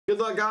Good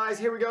luck, guys.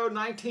 Here we go.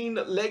 19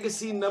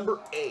 Legacy number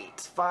 8.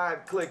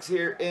 5 clicks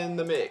here in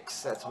the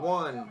mix. That's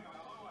 1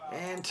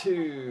 and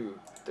 2,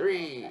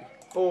 3,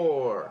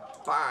 4,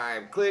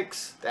 5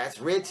 clicks.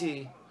 That's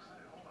Richie.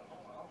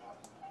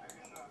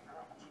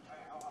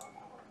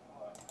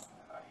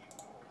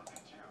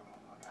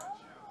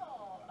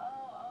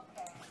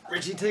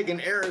 Richie taking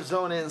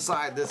Arizona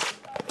inside this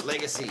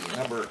Legacy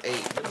number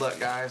 8. Good luck,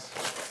 guys.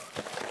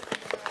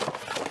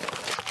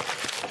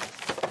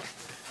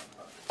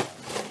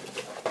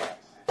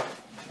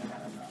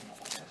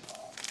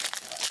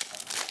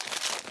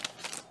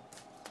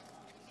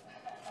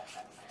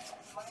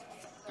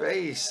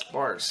 Base,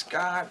 Bart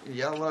Scott,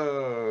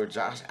 yellow,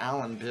 Josh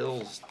Allen,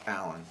 Bills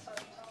Allen.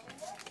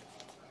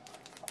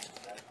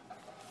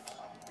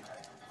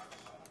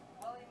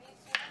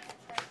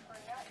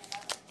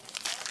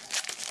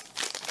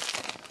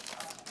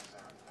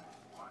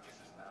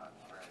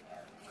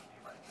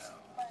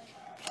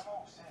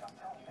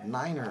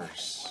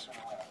 Niners.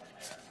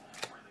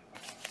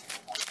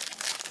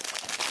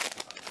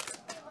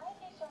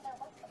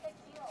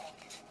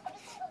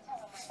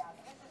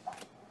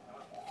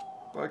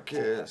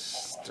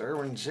 Buckus,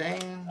 Derwin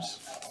James.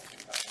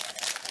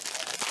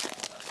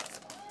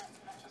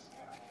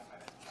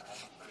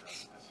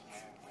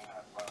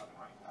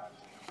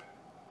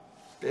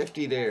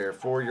 $50 there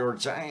for your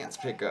Giants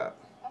pickup.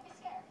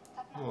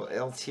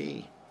 Little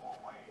LT.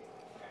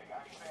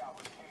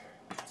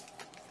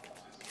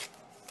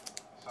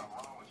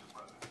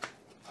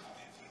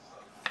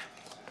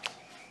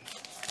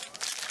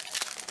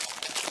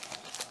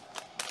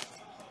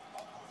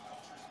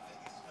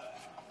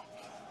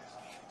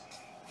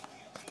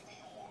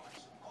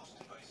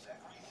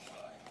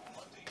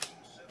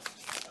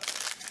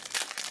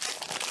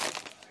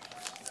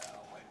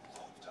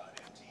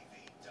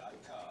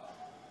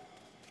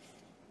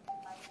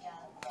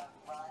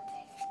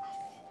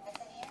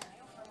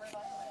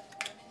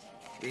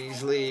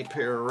 Beasley,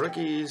 pair of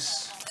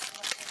rookies.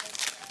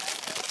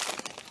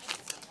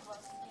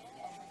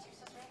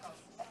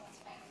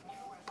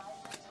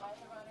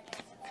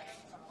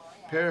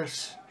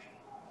 Paris.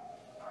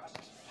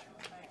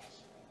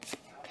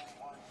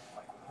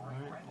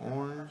 Alright,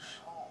 orange.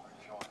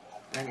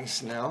 Danny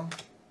Snell.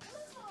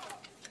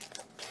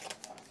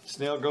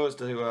 Snell goes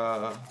to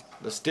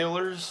the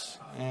Steelers,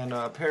 and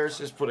Paris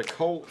just put a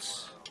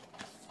Colts.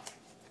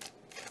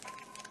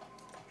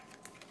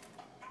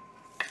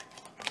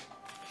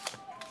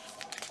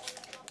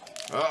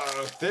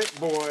 Uh-oh, thick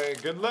boy.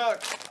 Good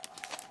luck.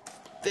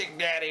 Thick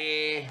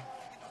daddy.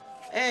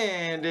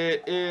 And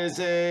it is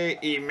a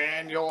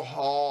Emmanuel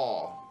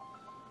Hall.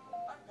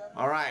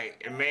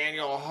 Alright,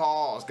 Emmanuel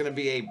Hall is going to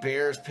be a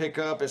Bears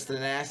pickup. It's the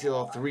nasty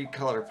little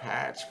 3-color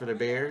patch for the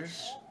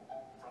Bears.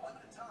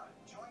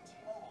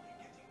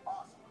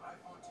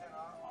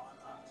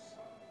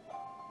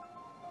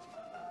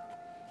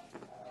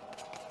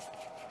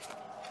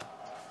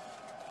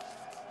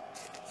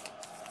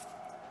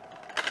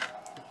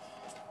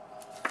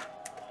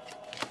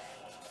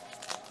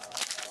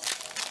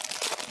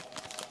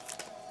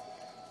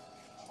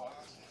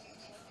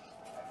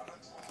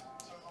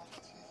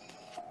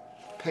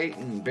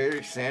 Peyton,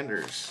 Barry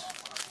Sanders.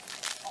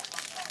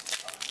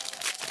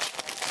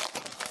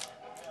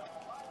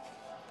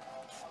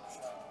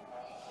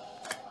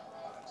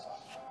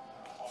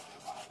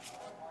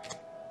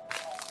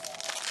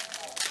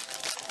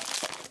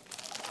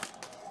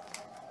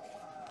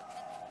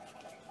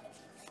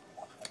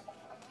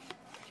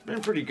 It's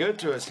been pretty good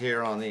to us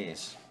here on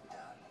these.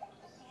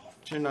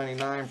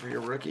 $2.99 for your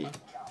rookie.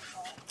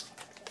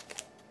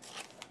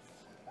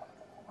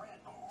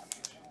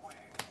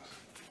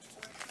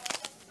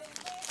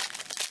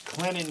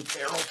 Clinton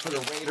Farrell for the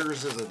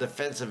Raiders as a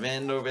defensive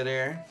end over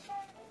there.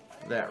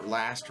 That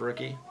last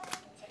rookie.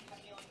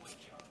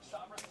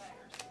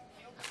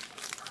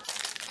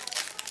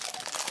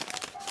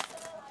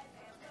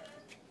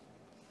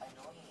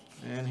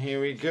 And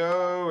here we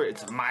go.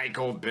 It's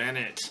Michael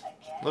Bennett.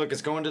 Look,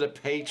 it's going to the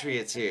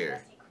Patriots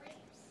here.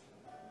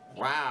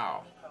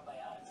 Wow.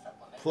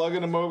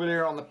 Plugging them over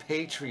there on the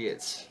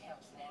Patriots.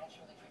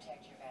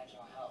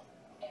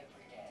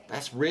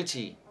 That's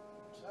Richie.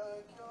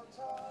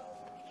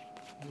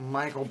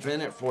 Michael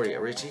Bennett for you,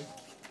 Richie.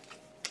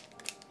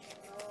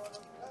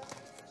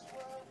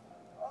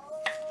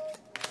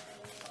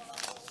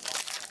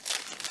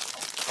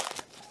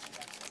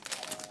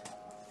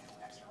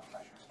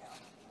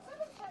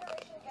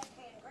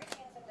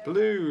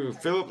 Blue,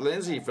 Philip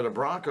Lindsay for the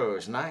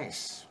Broncos.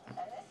 Nice.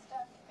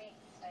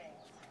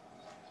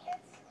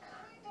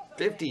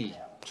 50.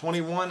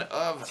 21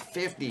 of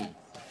 50.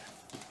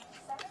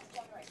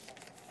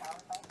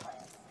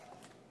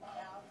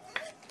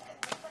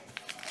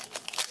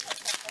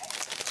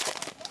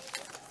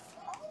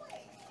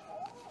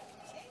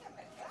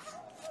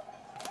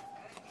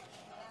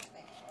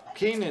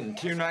 Keenan,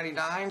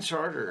 $2.99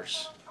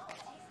 Chargers.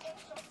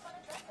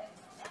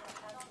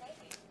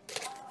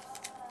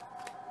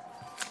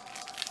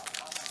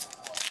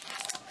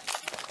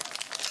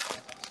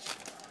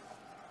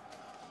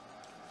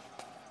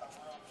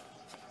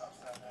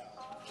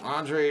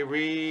 Andre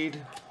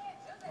Reed,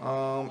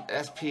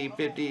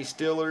 SP50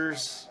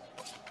 Steelers.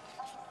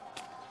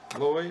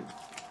 Lloyd.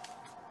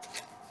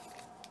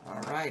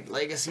 Alright,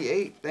 Legacy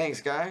 8.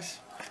 Thanks, guys.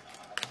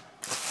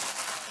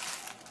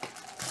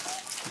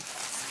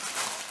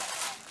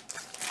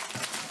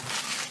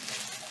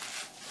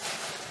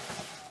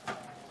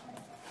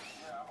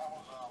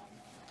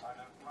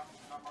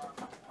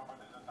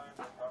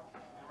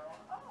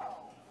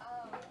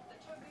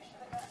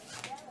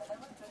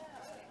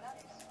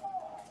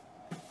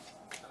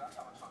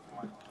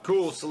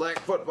 Cool, select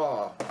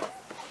football.